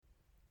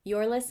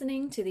You're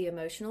listening to the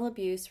Emotional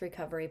Abuse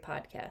Recovery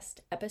Podcast,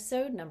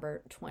 episode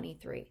number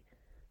 23.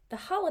 The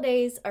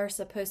holidays are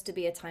supposed to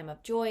be a time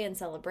of joy and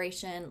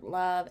celebration,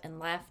 love and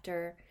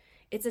laughter.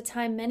 It's a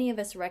time many of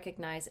us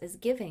recognize as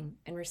giving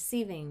and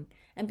receiving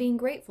and being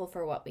grateful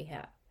for what we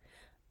have.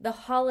 The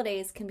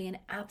holidays can be an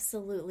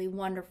absolutely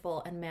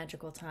wonderful and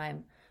magical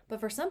time,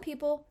 but for some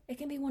people, it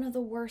can be one of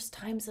the worst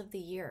times of the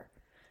year.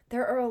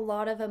 There are a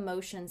lot of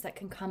emotions that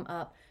can come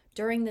up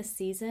during this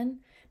season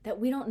that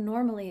we don't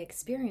normally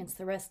experience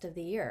the rest of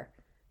the year.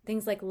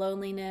 Things like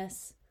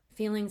loneliness,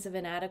 feelings of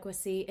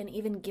inadequacy, and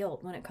even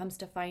guilt when it comes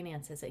to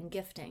finances and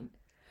gifting.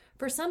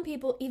 For some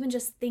people, even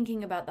just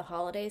thinking about the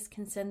holidays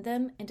can send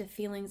them into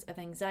feelings of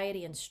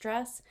anxiety and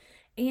stress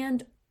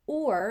and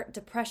or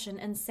depression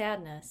and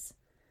sadness.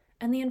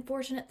 And the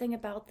unfortunate thing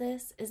about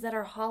this is that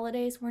our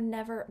holidays were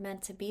never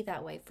meant to be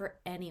that way for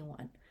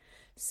anyone.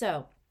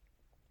 So,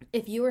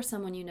 if you or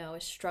someone you know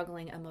is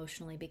struggling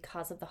emotionally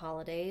because of the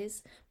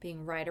holidays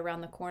being right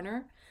around the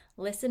corner,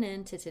 listen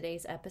in to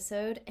today's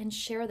episode and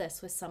share this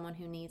with someone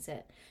who needs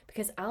it,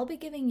 because I'll be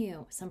giving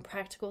you some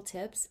practical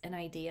tips and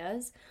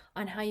ideas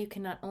on how you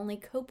can not only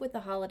cope with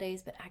the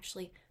holidays, but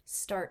actually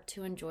start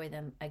to enjoy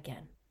them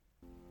again.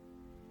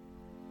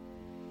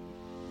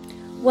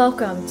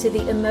 Welcome to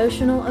the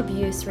Emotional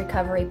Abuse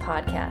Recovery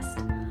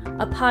Podcast,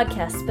 a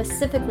podcast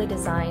specifically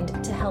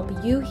designed to help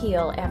you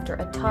heal after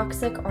a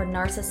toxic or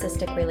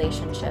narcissistic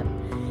relationship.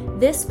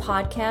 This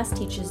podcast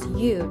teaches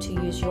you to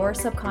use your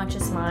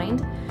subconscious mind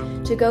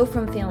to go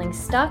from feeling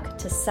stuck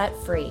to set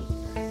free.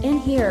 In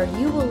here,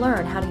 you will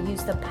learn how to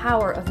use the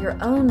power of your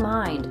own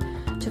mind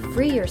to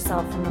free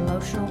yourself from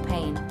emotional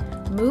pain,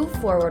 move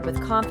forward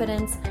with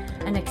confidence,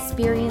 and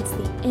experience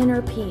the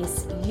inner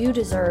peace you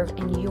deserve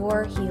in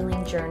your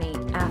healing journey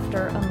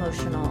after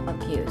emotional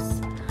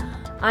abuse.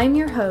 I'm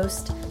your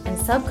host and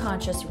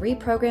subconscious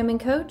reprogramming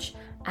coach,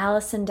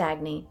 Allison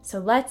Dagny. So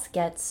let's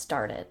get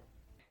started.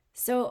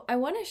 So I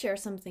want to share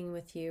something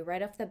with you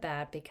right off the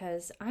bat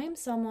because I'm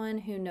someone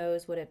who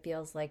knows what it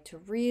feels like to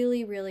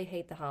really, really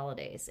hate the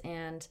holidays.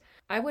 And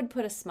I would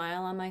put a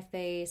smile on my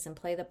face and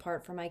play the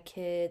part for my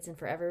kids and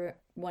for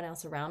everyone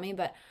else around me,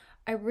 but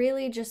I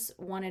really just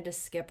wanted to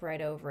skip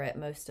right over it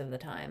most of the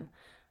time.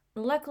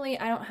 Luckily,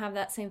 I don't have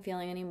that same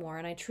feeling anymore,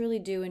 and I truly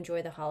do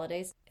enjoy the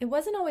holidays. It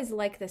wasn't always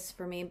like this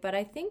for me, but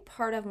I think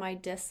part of my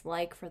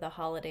dislike for the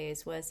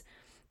holidays was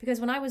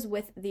because when I was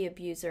with the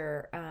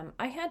abuser,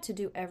 I had to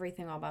do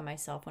everything all by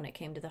myself when it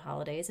came to the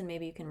holidays, and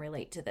maybe you can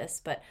relate to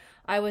this, but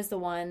I was the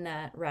one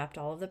that wrapped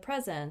all of the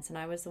presents, and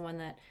I was the one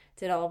that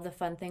did all of the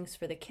fun things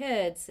for the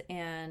kids,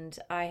 and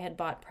I had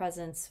bought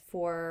presents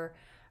for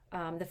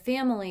the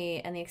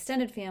family and the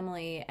extended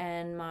family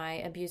and my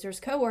abuser's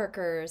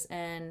coworkers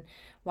and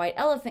white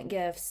elephant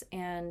gifts.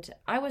 And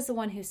I was the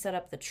one who set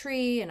up the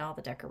tree and all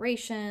the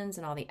decorations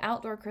and all the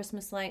outdoor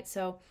Christmas lights.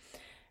 So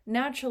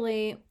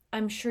naturally,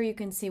 I'm sure you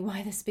can see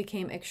why this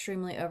became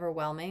extremely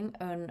overwhelming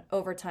and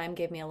over time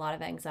gave me a lot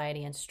of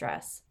anxiety and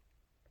stress.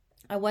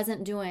 I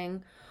wasn't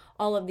doing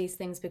all of these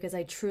things because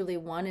I truly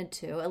wanted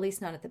to, at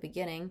least not at the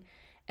beginning,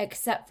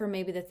 except for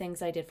maybe the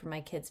things I did for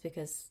my kids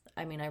because,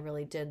 I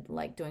really did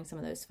like doing some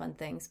of those fun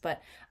things.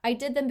 But I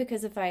did them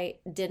because if I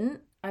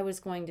didn't, I was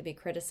going to be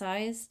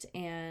criticized,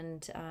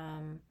 and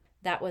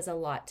that was a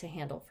lot to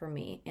handle for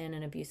me in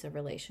an abusive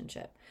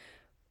relationship.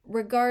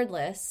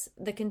 Regardless,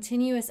 the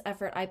continuous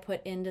effort I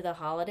put into the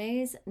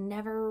holidays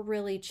never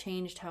really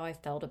changed how I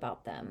felt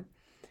about them.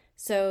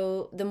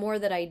 So the more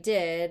that I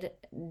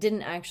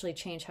didn't actually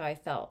change how I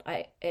felt.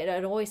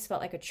 It always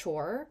felt like a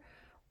chore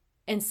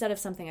instead of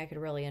something I could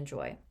really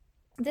enjoy.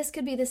 This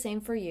could be the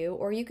same for you,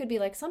 or you could be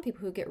like some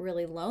people who get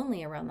really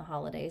lonely around the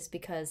holidays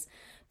because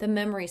the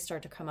memories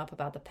start to come up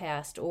about the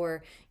past,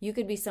 or you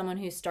could be someone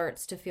who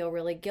starts to feel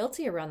really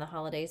guilty around the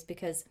holidays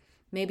because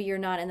maybe you're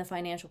not in the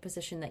financial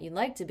position that you'd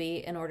like to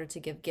be in order to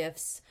give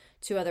gifts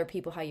to other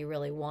people how you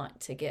really want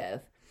to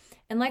give.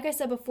 And like I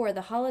said before,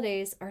 the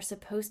holidays are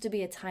supposed to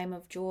be a time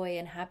of joy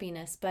and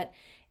happiness, but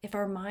if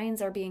our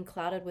minds are being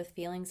clouded with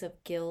feelings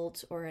of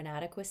guilt or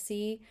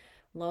inadequacy,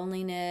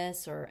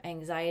 loneliness or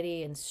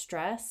anxiety and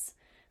stress,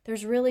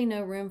 there's really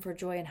no room for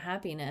joy and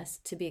happiness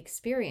to be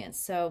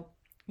experienced. So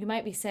you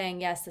might be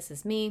saying, yes, this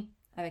is me.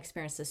 I've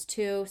experienced this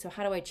too. So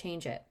how do I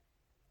change it?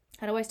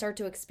 How do I start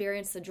to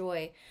experience the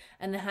joy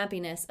and the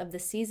happiness of the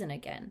season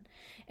again?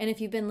 And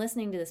if you've been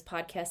listening to this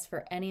podcast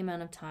for any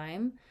amount of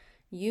time,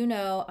 you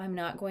know I'm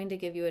not going to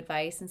give you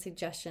advice and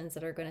suggestions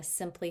that are going to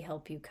simply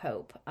help you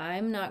cope.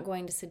 I'm not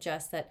going to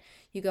suggest that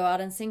you go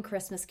out and sing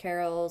Christmas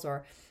carols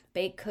or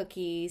bake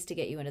cookies to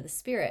get you into the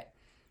spirit.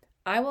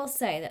 I will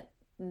say that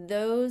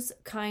those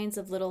kinds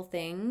of little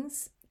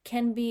things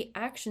can be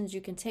actions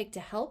you can take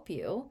to help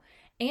you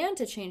and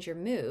to change your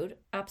mood,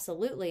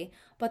 absolutely.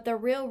 But the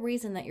real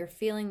reason that you're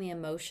feeling the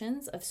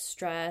emotions of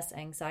stress,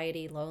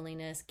 anxiety,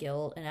 loneliness,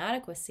 guilt,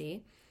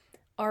 inadequacy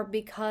are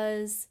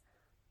because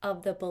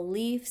of the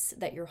beliefs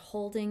that you're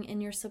holding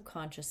in your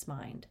subconscious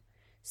mind.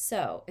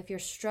 So if you're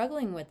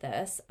struggling with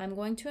this, I'm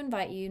going to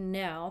invite you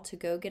now to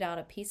go get out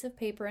a piece of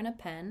paper and a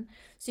pen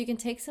so you can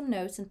take some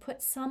notes and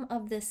put some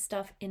of this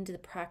stuff into the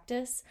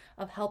practice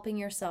of helping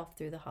yourself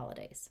through the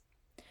holidays.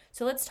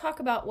 So let's talk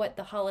about what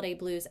the holiday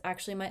blues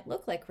actually might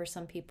look like for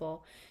some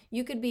people.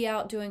 You could be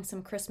out doing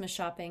some Christmas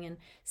shopping and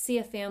see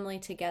a family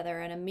together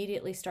and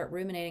immediately start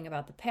ruminating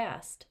about the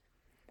past.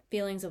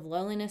 Feelings of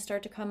loneliness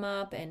start to come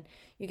up and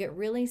you get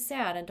really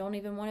sad and don't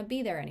even want to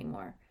be there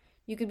anymore.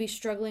 You could be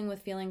struggling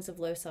with feelings of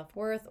low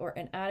self-worth or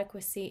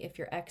inadequacy if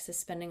your ex is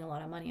spending a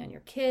lot of money on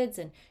your kids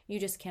and you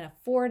just can't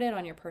afford it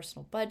on your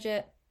personal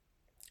budget.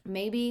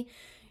 Maybe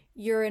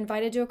you're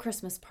invited to a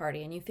Christmas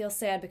party and you feel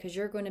sad because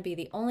you're going to be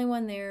the only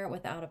one there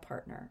without a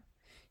partner.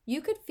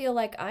 You could feel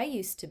like I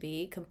used to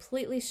be,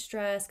 completely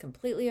stressed,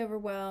 completely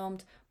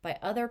overwhelmed by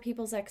other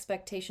people's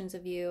expectations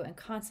of you and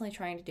constantly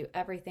trying to do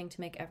everything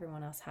to make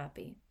everyone else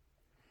happy.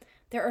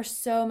 There are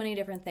so many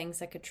different things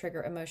that could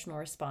trigger emotional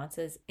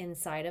responses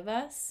inside of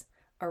us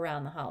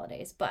around the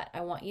holidays. But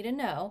I want you to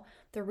know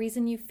the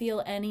reason you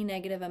feel any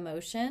negative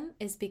emotion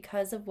is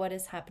because of what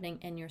is happening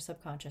in your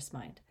subconscious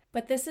mind.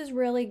 But this is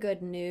really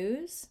good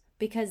news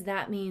because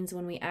that means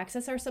when we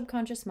access our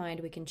subconscious mind,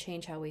 we can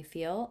change how we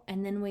feel,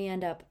 and then we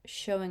end up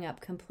showing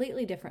up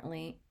completely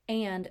differently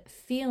and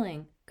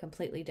feeling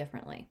completely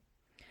differently.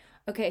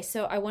 Okay,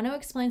 so I want to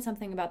explain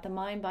something about the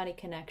mind-body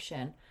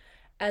connection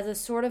as a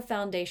sort of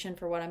foundation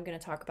for what I'm going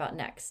to talk about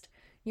next.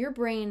 Your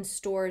brain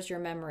stores your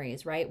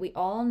memories, right? We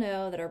all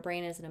know that our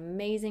brain is an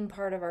amazing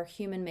part of our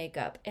human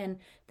makeup, and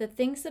the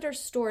things that are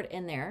stored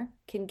in there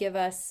can give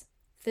us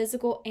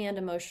physical and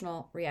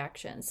emotional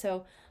reactions.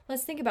 So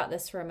let's think about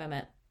this for a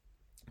moment.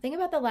 Think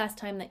about the last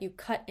time that you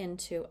cut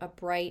into a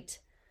bright,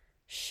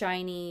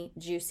 shiny,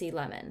 juicy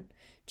lemon.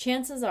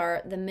 Chances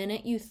are the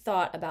minute you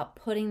thought about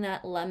putting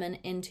that lemon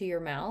into your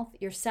mouth,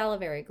 your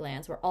salivary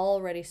glands were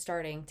already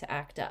starting to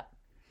act up.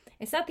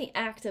 It's not the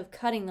act of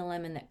cutting the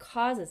lemon that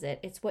causes it,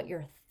 it's what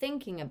you're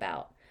thinking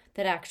about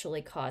that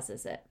actually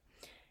causes it.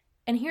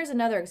 And here's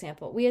another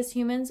example. We as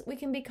humans, we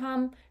can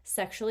become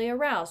sexually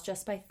aroused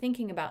just by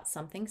thinking about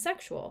something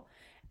sexual.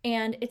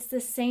 And it's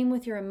the same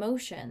with your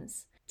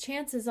emotions.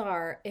 Chances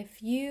are,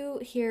 if you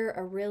hear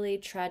a really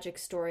tragic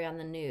story on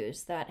the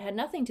news that had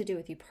nothing to do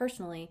with you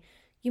personally,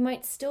 you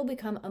might still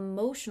become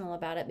emotional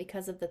about it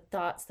because of the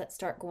thoughts that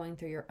start going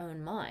through your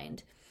own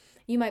mind.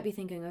 You might be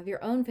thinking of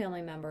your own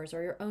family members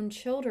or your own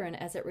children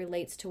as it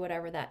relates to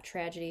whatever that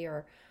tragedy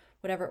or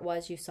whatever it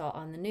was you saw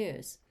on the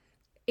news.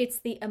 It's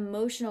the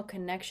emotional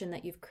connection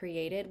that you've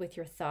created with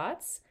your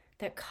thoughts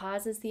that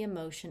causes the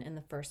emotion in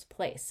the first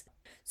place.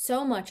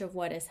 So much of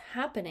what is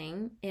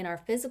happening in our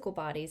physical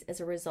bodies is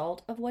a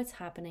result of what's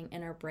happening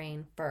in our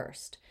brain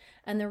first.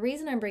 And the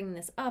reason I'm bringing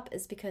this up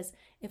is because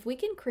if we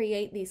can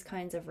create these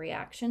kinds of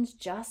reactions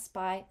just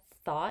by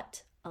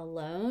thought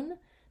alone,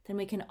 then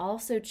we can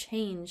also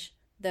change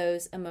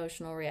those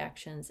emotional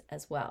reactions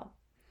as well.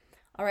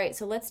 All right,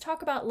 so let's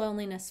talk about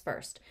loneliness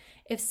first.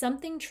 If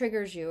something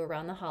triggers you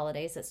around the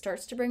holidays that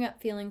starts to bring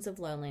up feelings of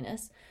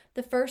loneliness,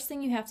 the first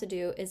thing you have to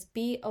do is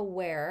be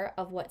aware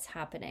of what's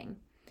happening.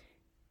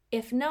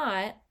 If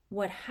not,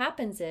 what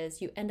happens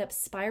is you end up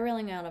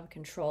spiraling out of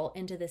control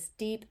into this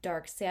deep,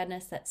 dark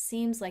sadness that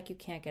seems like you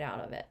can't get out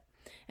of it.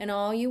 And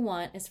all you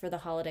want is for the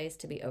holidays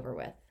to be over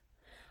with.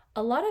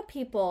 A lot of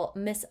people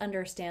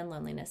misunderstand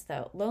loneliness,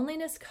 though.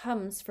 Loneliness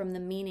comes from the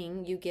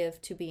meaning you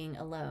give to being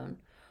alone,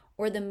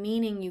 or the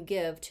meaning you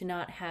give to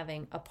not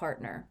having a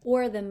partner,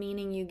 or the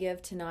meaning you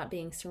give to not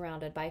being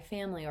surrounded by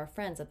family or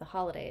friends at the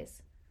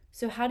holidays.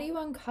 So how do you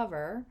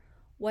uncover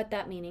what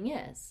that meaning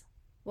is?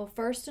 Well,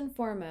 first and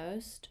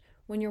foremost,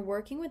 when you're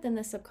working within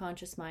the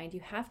subconscious mind,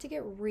 you have to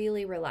get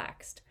really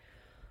relaxed.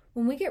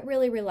 When we get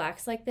really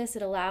relaxed like this,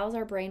 it allows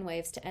our brain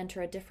waves to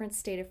enter a different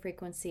state of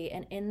frequency,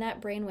 and in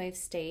that brainwave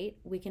state,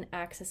 we can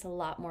access a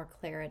lot more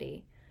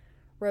clarity.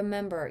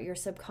 Remember, your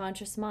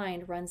subconscious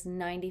mind runs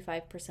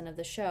 95% of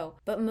the show,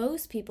 but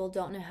most people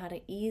don't know how to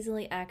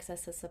easily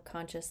access the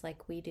subconscious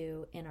like we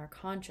do in our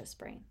conscious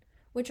brain,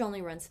 which only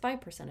runs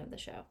 5% of the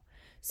show.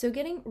 So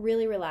getting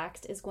really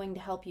relaxed is going to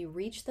help you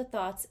reach the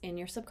thoughts in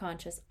your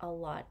subconscious a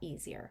lot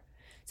easier.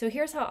 So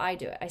here's how I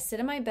do it. I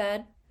sit in my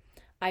bed,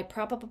 I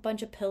prop up a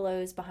bunch of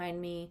pillows behind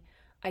me.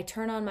 I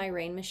turn on my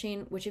rain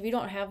machine, which if you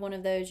don't have one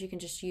of those, you can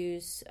just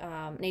use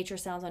nature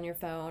sounds on your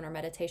phone or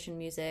meditation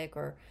music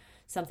or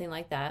something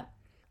like that.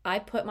 I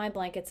put my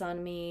blankets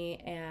on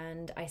me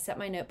and I set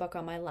my notebook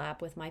on my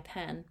lap with my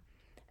pen.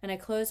 And I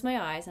close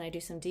my eyes and I do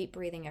some deep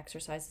breathing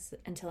exercises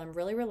until I'm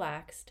really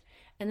relaxed.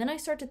 And then I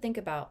start to think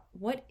about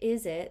what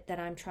is it that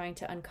I'm trying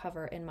to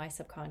uncover in my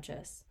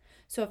subconscious.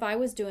 So if I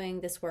was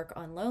doing this work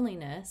on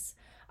loneliness,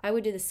 I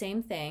would do the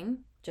same thing,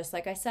 just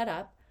like I set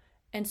up,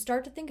 and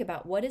start to think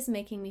about what is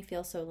making me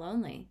feel so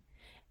lonely.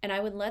 And I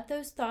would let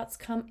those thoughts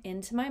come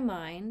into my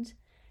mind,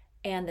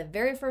 and the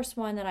very first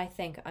one that I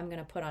think I'm going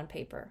to put on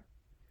paper.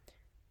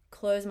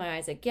 Close my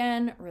eyes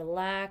again,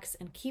 relax,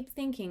 and keep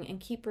thinking and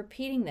keep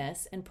repeating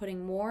this and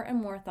putting more and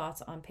more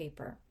thoughts on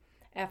paper.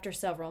 After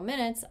several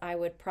minutes, I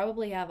would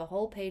probably have a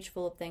whole page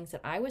full of things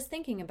that I was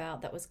thinking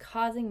about that was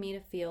causing me to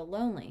feel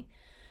lonely.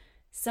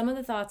 Some of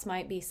the thoughts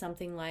might be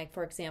something like,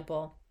 for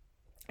example,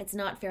 it's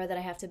not fair that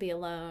I have to be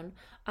alone.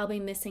 I'll be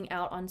missing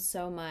out on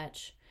so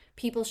much.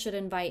 People should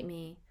invite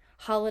me.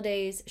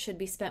 Holidays should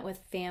be spent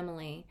with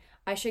family.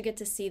 I should get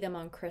to see them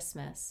on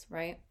Christmas,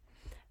 right?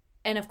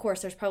 And of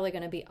course, there's probably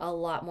going to be a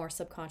lot more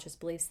subconscious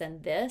beliefs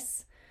than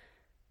this.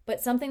 But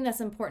something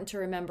that's important to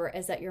remember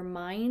is that your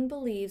mind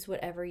believes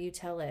whatever you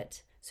tell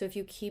it. So if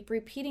you keep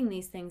repeating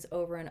these things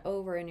over and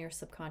over in your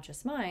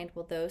subconscious mind,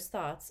 well, those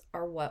thoughts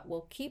are what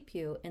will keep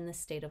you in the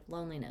state of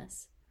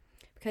loneliness.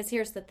 Because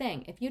here's the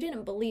thing, if you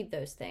didn't believe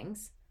those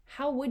things,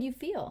 how would you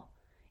feel?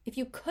 If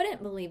you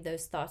couldn't believe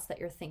those thoughts that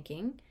you're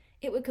thinking,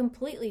 it would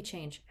completely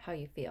change how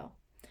you feel.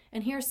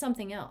 And here's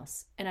something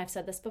else, and I've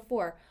said this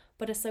before,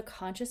 but a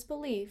subconscious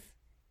belief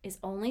is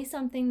only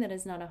something that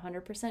is not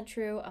 100%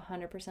 true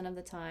 100% of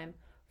the time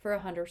for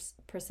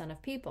 100%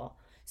 of people.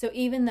 So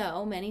even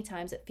though many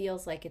times it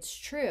feels like it's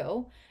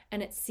true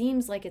and it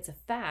seems like it's a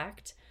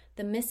fact,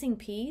 the missing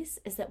piece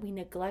is that we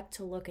neglect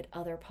to look at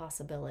other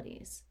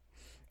possibilities.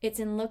 It's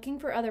in looking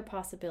for other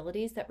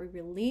possibilities that we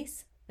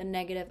release the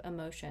negative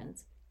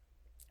emotions.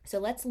 So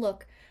let's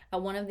look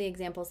at one of the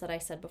examples that I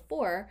said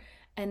before,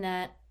 and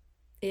that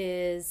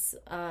is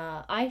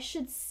I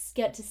should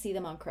get to see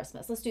them on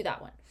Christmas. Let's do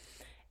that one.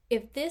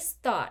 If this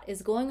thought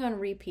is going on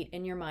repeat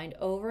in your mind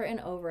over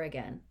and over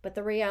again, but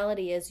the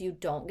reality is you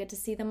don't get to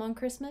see them on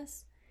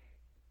Christmas,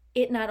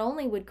 it not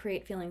only would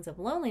create feelings of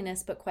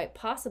loneliness, but quite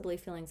possibly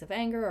feelings of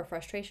anger or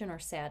frustration or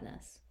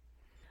sadness.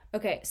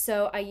 Okay,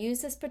 so I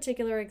use this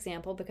particular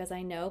example because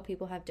I know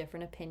people have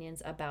different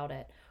opinions about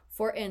it.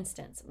 For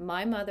instance,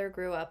 my mother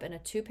grew up in a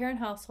 2-parent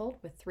household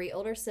with 3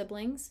 older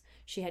siblings.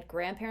 She had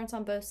grandparents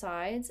on both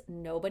sides.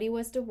 Nobody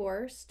was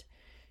divorced.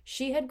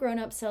 She had grown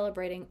up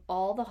celebrating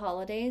all the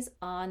holidays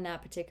on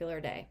that particular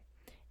day.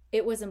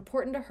 It was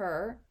important to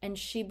her, and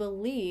she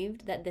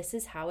believed that this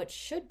is how it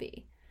should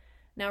be.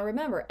 Now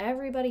remember,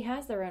 everybody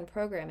has their own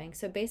programming,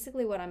 so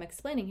basically what I'm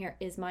explaining here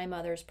is my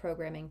mother's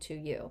programming to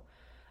you.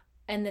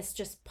 And this is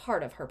just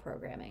part of her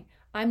programming.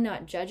 I'm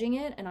not judging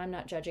it, and I'm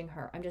not judging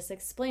her. I'm just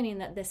explaining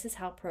that this is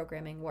how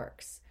programming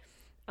works.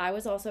 I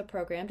was also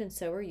programmed, and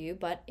so were you,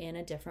 but in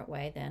a different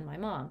way than my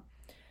mom.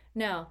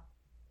 Now,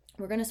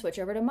 we're going to switch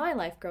over to my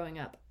life growing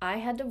up. I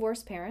had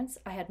divorced parents.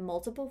 I had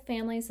multiple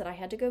families that I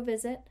had to go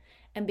visit.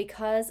 And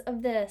because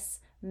of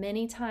this,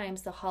 many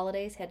times the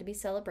holidays had to be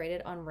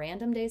celebrated on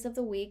random days of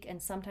the week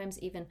and sometimes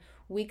even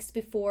weeks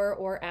before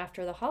or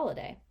after the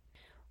holiday.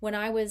 When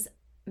I was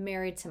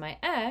married to my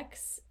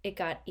ex, it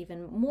got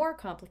even more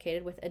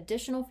complicated with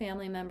additional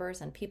family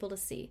members and people to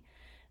see.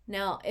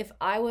 Now, if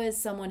I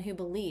was someone who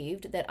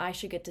believed that I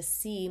should get to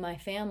see my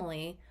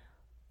family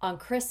on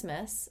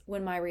Christmas,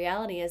 when my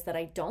reality is that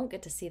I don't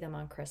get to see them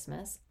on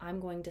Christmas, I'm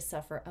going to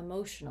suffer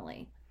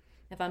emotionally.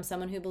 If I'm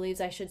someone who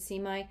believes I should see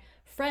my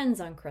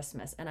friends on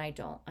Christmas and I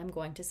don't, I'm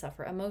going to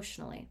suffer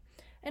emotionally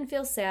and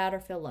feel sad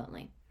or feel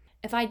lonely.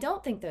 If I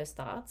don't think those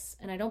thoughts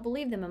and I don't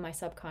believe them in my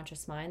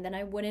subconscious mind, then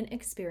I wouldn't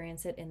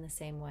experience it in the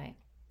same way.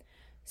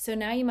 So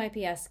now you might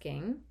be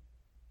asking,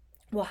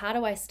 well, how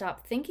do I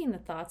stop thinking the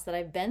thoughts that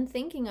I've been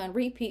thinking on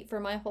repeat for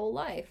my whole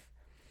life?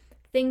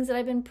 Things that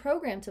I've been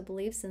programmed to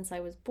believe since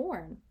I was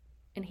born.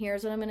 And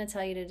here's what I'm going to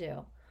tell you to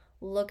do.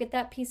 Look at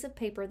that piece of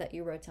paper that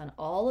you wrote down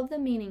all of the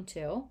meaning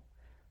to.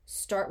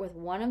 Start with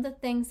one of the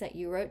things that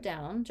you wrote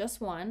down, just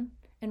one,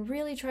 and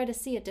really try to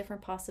see a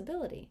different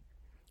possibility.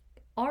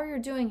 All you're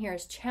doing here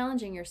is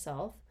challenging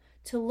yourself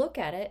to look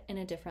at it in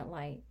a different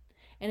light.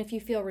 And if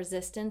you feel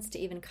resistance to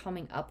even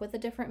coming up with a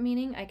different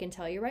meaning, I can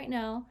tell you right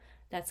now,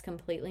 that's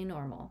completely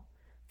normal.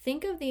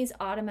 Think of these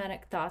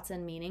automatic thoughts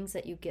and meanings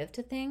that you give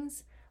to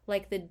things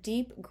like the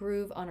deep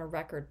groove on a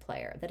record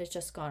player that has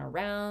just gone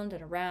around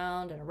and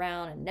around and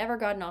around and never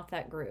gotten off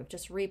that groove.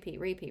 Just repeat,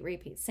 repeat,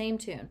 repeat, same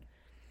tune.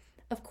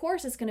 Of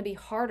course, it's going to be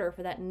harder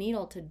for that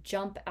needle to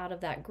jump out of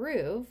that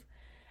groove.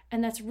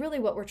 And that's really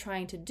what we're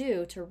trying to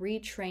do to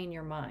retrain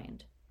your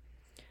mind.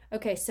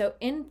 Okay, so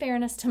in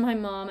fairness to my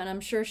mom, and I'm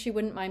sure she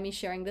wouldn't mind me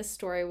sharing this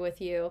story with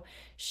you,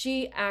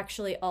 she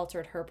actually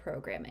altered her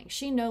programming.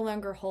 She no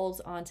longer holds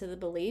on to the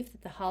belief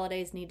that the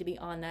holidays need to be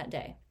on that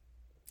day.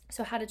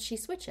 So how did she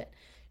switch it?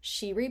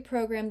 She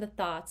reprogrammed the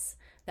thoughts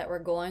that were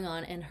going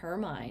on in her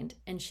mind,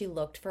 and she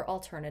looked for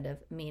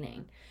alternative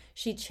meaning.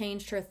 She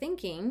changed her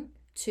thinking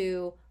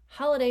to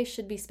holidays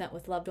should be spent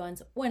with loved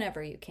ones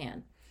whenever you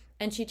can.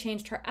 And she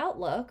changed her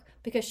outlook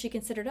because she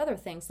considered other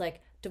things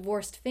like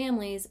divorced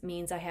families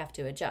means I have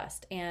to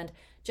adjust. And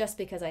just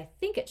because I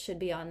think it should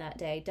be on that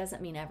day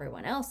doesn't mean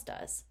everyone else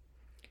does.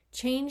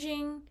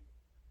 Changing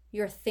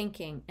your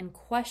thinking and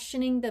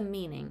questioning the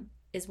meaning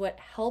is what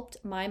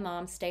helped my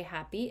mom stay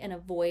happy and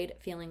avoid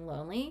feeling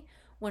lonely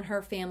when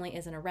her family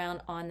isn't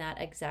around on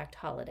that exact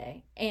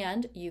holiday.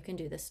 And you can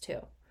do this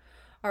too.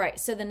 All right,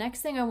 so the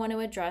next thing I want to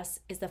address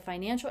is the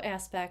financial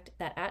aspect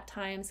that at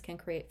times can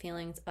create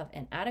feelings of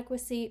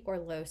inadequacy or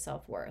low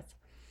self-worth.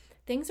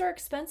 Things are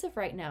expensive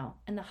right now,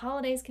 and the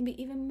holidays can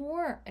be even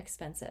more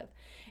expensive.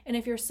 And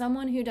if you're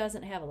someone who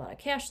doesn't have a lot of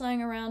cash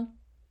lying around,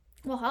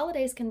 well,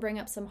 holidays can bring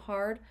up some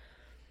hard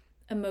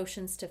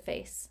emotions to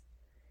face.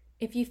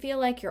 If you feel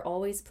like you're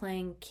always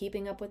playing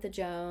keeping up with the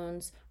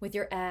Jones with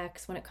your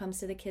ex when it comes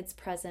to the kids'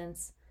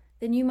 presents,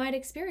 then you might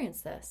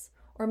experience this.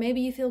 Or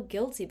maybe you feel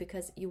guilty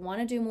because you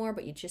want to do more,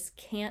 but you just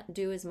can't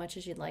do as much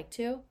as you'd like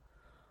to.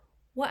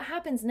 What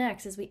happens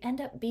next is we end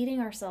up beating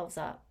ourselves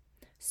up.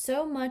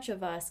 So much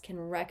of us can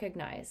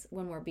recognize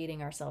when we're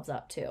beating ourselves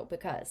up too,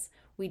 because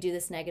we do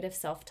this negative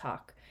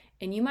self-talk.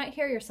 And you might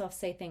hear yourself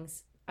say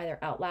things either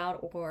out loud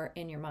or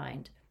in your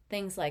mind.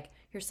 Things like,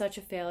 you're such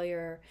a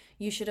failure,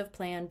 you should have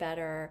planned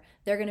better,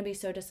 they're going to be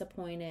so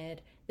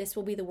disappointed, this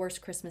will be the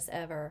worst Christmas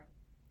ever.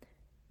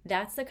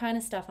 That's the kind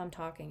of stuff I'm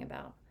talking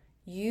about.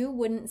 You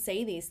wouldn't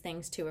say these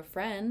things to a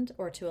friend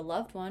or to a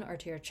loved one or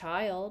to your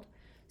child.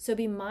 So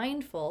be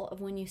mindful of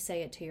when you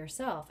say it to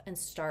yourself and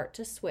start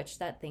to switch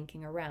that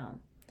thinking around.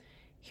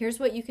 Here's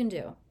what you can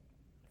do.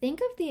 Think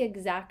of the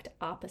exact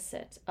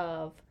opposite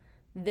of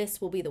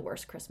this will be the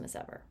worst Christmas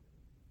ever,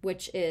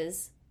 which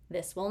is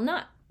this will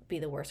not be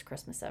the worst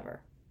Christmas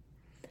ever.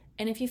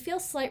 And if you feel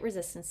slight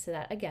resistance to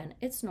that, again,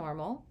 it's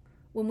normal.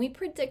 When we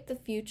predict the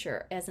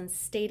future, as in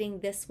stating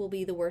this will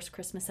be the worst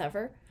Christmas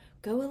ever,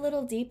 go a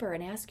little deeper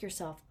and ask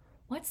yourself,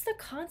 what's the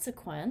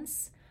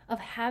consequence of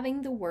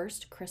having the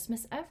worst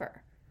Christmas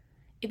ever?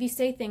 If you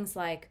say things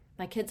like,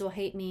 my kids will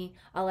hate me,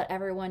 I'll let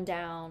everyone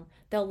down,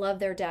 they'll love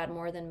their dad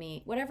more than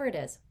me, whatever it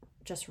is,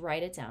 just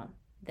write it down.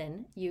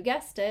 Then, you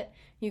guessed it,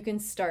 you can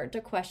start to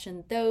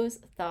question those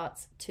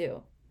thoughts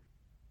too.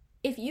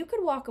 If you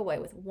could walk away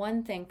with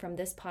one thing from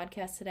this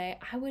podcast today,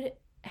 I would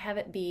have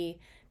it be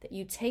that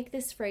you take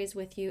this phrase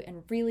with you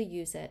and really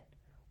use it.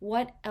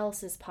 What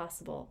else is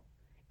possible?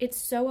 It's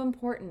so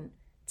important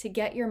to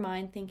get your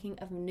mind thinking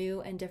of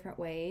new and different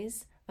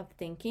ways of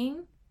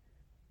thinking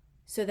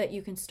so that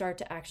you can start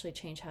to actually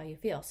change how you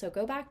feel. So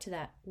go back to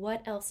that.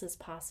 What else is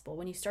possible?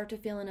 When you start to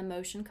feel an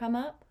emotion come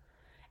up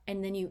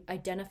and then you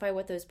identify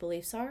what those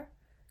beliefs are,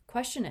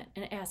 question it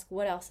and ask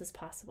what else is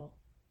possible.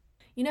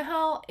 You know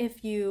how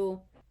if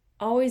you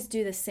always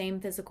do the same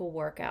physical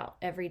workout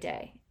every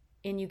day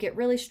and you get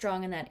really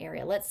strong in that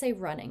area, let's say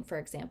running, for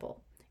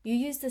example, you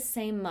use the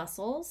same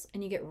muscles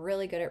and you get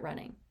really good at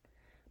running.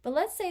 But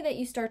let's say that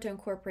you start to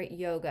incorporate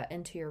yoga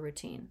into your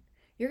routine.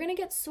 You're going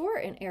to get sore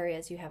in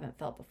areas you haven't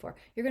felt before.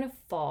 You're going to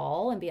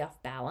fall and be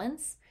off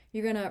balance.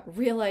 You're going to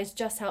realize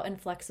just how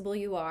inflexible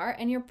you are,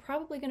 and you're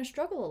probably going to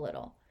struggle a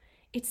little.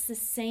 It's the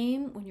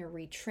same when you're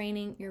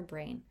retraining your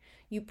brain.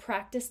 You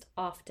practiced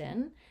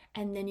often,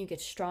 and then you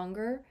get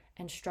stronger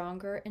and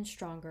stronger and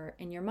stronger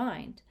in your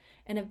mind.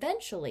 And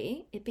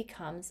eventually, it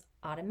becomes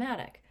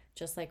automatic,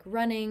 just like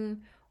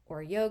running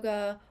or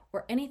yoga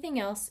or anything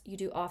else you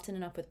do often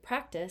enough with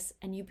practice,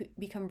 and you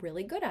become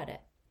really good at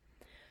it.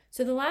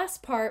 So the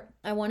last part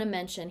I want to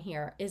mention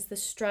here is the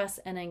stress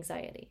and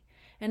anxiety.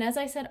 And as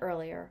I said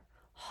earlier,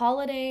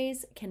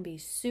 holidays can be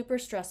super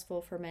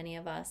stressful for many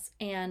of us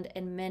and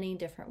in many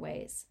different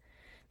ways.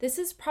 This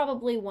is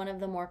probably one of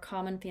the more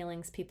common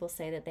feelings people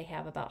say that they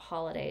have about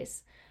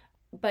holidays.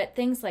 But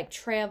things like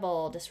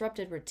travel,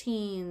 disrupted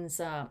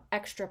routines,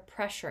 extra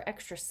pressure,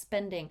 extra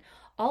spending,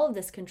 all of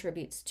this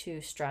contributes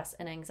to stress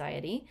and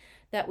anxiety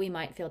that we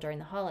might feel during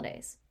the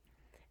holidays.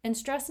 And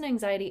stress and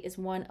anxiety is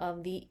one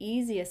of the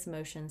easiest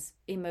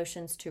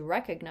emotions to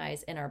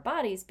recognize in our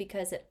bodies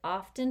because it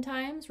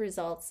oftentimes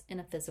results in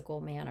a physical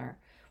manner.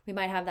 We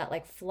might have that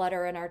like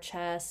flutter in our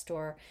chest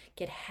or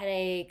get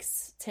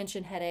headaches,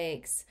 tension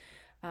headaches,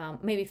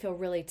 maybe feel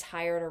really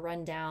tired or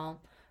run down.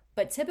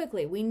 But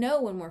typically we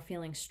know when we're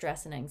feeling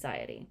stress and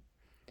anxiety.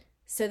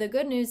 So the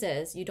good news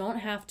is you don't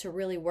have to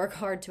really work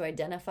hard to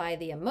identify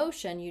the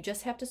emotion. You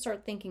just have to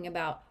start thinking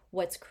about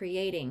what's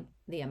creating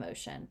the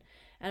emotion.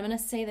 And I'm going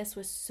to say this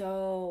with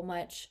so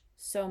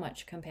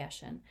much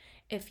compassion.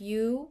 If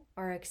you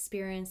are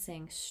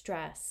experiencing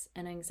stress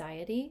and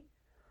anxiety,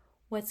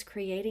 what's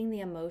creating the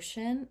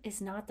emotion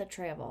is not the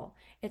travel.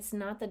 It's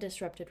not the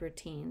disrupted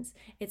routines.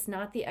 It's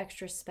not the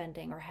extra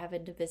spending or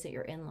having to visit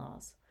your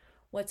in-laws.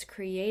 What's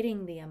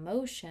creating the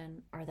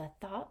emotion are the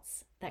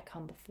thoughts that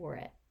come before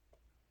it.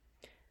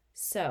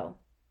 So,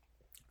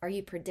 are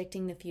you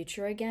predicting the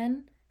future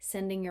again?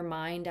 Sending your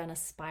mind down a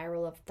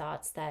spiral of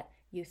thoughts that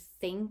you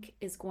think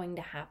is going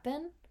to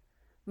happen?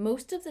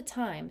 Most of the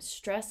time,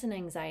 stress and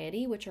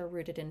anxiety, which are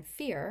rooted in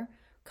fear,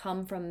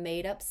 come from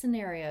made-up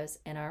scenarios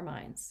in our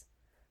minds.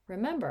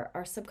 Remember,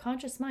 our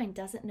subconscious mind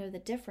doesn't know the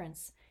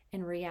difference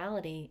in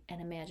reality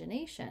and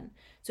imagination.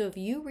 So if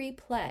you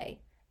replay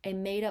a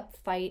made-up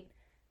fight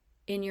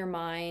in your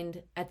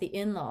mind at the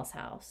in-laws'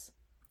 house,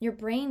 your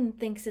brain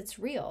thinks it's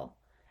real.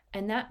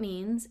 And that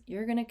means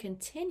you're going to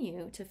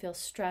continue to feel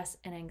stress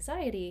and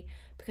anxiety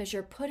because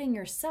you're putting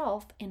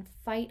yourself in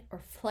fight or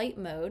flight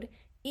mode,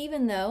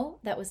 even though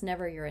that was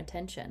never your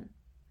intention.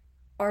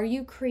 Are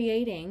you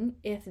creating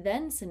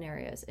if-then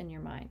scenarios in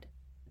your mind?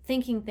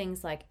 Thinking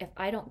things like, if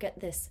I don't get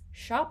this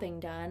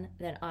shopping done,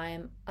 then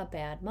I'm a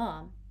bad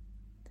mom.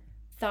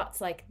 Thoughts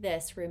like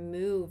this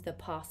remove the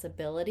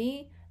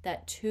possibility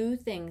that two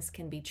things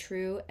can be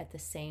true at the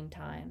same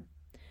time.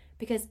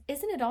 Because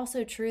isn't it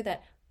also true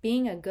that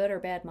being a good or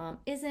bad mom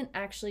isn't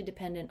actually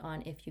dependent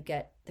on if you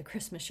get the the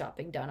Christmas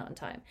shopping done on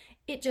time.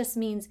 It just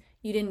means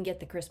you didn't get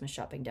the Christmas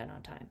shopping done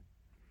on time.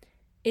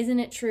 Isn't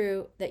it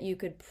true that you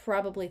could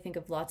probably think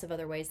of lots of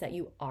other ways that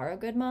you are a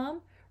good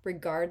mom,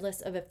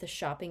 regardless of if the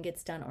shopping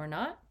gets done or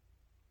not?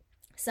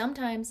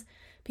 Sometimes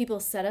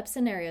people set up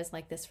scenarios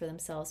like this for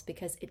themselves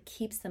because it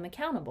keeps them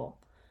accountable.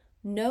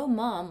 No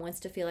mom wants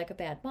to feel like a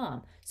bad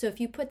mom. So if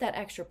you put that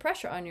extra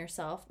pressure on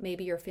yourself,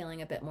 maybe you're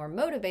feeling a bit more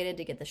motivated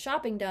to get the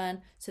shopping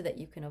done so that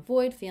you can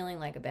avoid feeling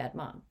like a bad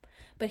mom.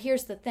 But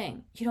here's the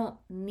thing, you don't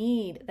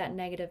need that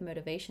negative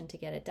motivation to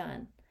get it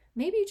done.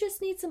 Maybe you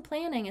just need some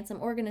planning and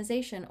some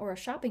organization or a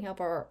shopping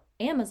helper or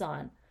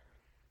Amazon.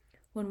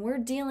 When we're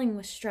dealing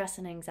with stress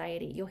and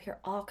anxiety, you'll hear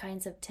all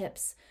kinds of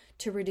tips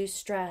to reduce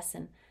stress,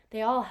 and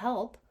they all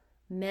help.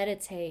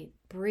 Meditate,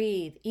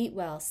 breathe, eat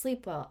well,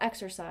 sleep well,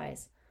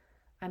 exercise.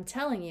 I'm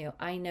telling you,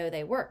 I know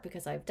they work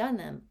because I've done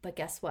them, but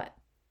guess what?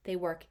 They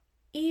work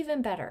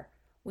even better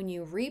when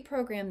you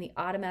reprogram the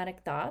automatic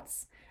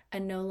thoughts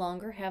and no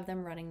longer have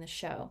them running the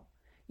show.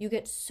 You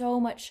get so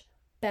much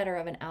better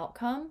of an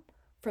outcome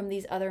from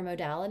these other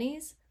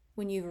modalities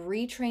when you've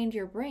retrained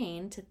your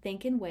brain to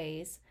think in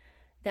ways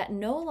that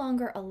no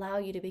longer allow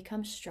you to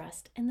become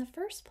stressed in the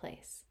first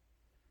place.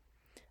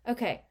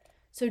 Okay,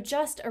 so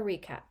just a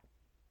recap.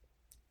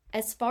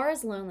 As far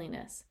as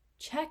loneliness,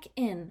 check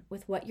in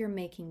with what you're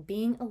making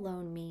being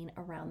alone mean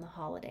around the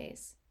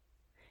holidays.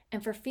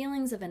 And for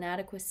feelings of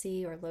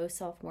inadequacy or low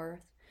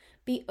self-worth,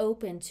 be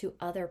open to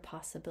other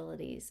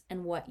possibilities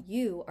and what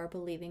you are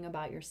believing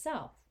about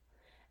yourself.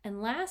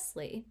 And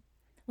lastly,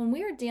 when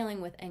we are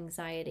dealing with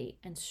anxiety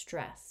and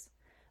stress,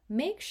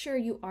 make sure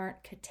you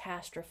aren't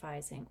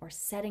catastrophizing or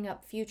setting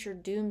up future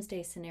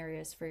doomsday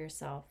scenarios for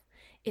yourself.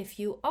 If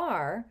you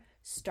are,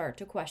 start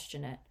to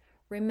question it.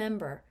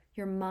 Remember,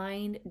 your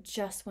mind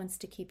just wants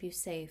to keep you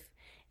safe.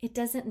 It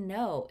doesn't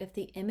know if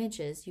the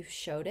images you've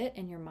showed it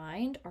in your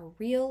mind are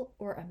real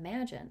or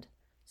imagined.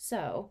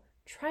 So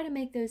try to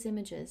make those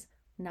images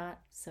not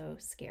so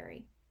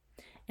scary.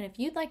 And if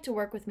you'd like to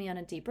work with me on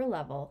a deeper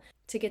level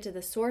to get to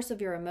the source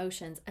of your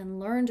emotions and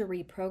learn to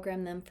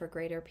reprogram them for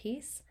greater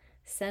peace,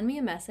 send me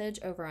a message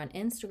over on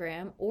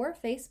Instagram or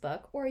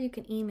Facebook, or you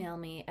can email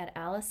me at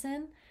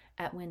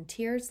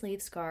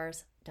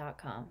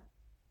allison@whentearsleavescars.com.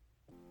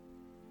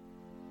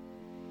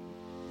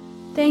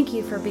 Thank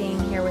you for being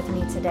here with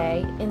me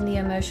today in the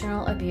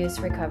Emotional Abuse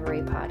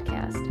Recovery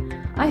Podcast.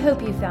 I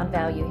hope you found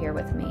value here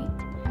with me.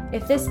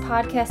 If this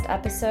podcast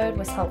episode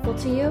was helpful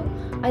to you,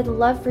 I'd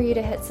love for you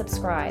to hit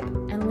subscribe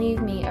and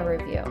leave me a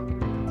review.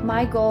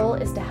 My goal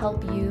is to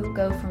help you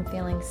go from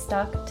feeling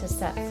stuck to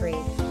set free.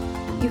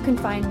 You can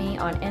find me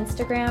on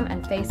Instagram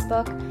and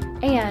Facebook,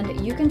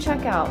 and you can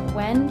check out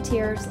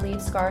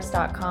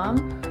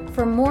whentearsleavescars.com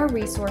for more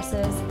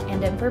resources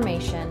and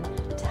information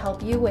to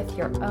help you with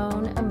your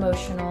own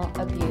emotional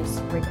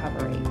abuse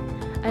recovery.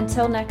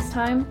 Until next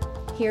time,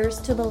 here's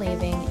to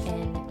believing in